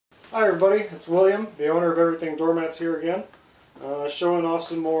Hi everybody, it's William, the owner of Everything Doormats here again, showing off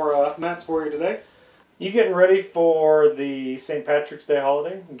some more mats for you today. You getting ready for the St. Patrick's Day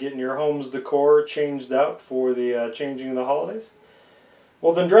holiday? Getting your home's decor changed out for the changing of the holidays?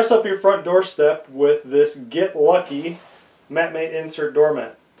 Well then dress up your front doorstep with this Get Lucky MatMate insert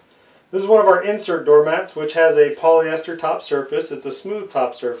doormat. This is one of our insert doormats, which has a polyester top surface. It's a smooth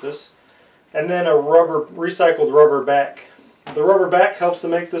top surface, and then a recycled rubber back. The rubber back helps to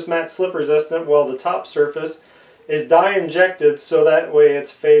make this mat slip resistant, while the top surface is dye injected so that way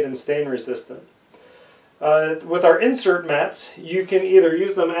it's fade and stain resistant. With our insert mats, you can either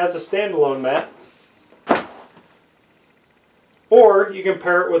use them as a standalone mat, or you can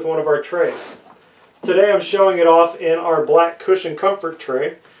pair it with one of our trays. Today I'm showing it off in our black cushion comfort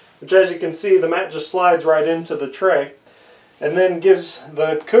tray, which, as you can see, the mat just slides right into the tray, and then gives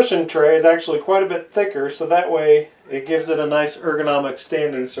the cushion tray is actually quite a bit thicker, so that way it gives it a nice ergonomic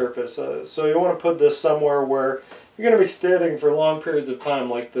standing surface. So you want to put this somewhere where you're going to be standing for long periods of time,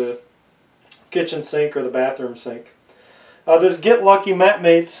 like the kitchen sink or the bathroom sink. This Get Lucky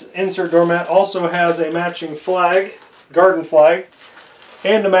MatMate's insert doormat also has a matching flag, garden flag,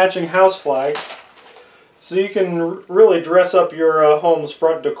 and a matching house flag, so you can really dress up your home's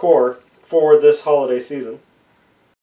front decor for this holiday season.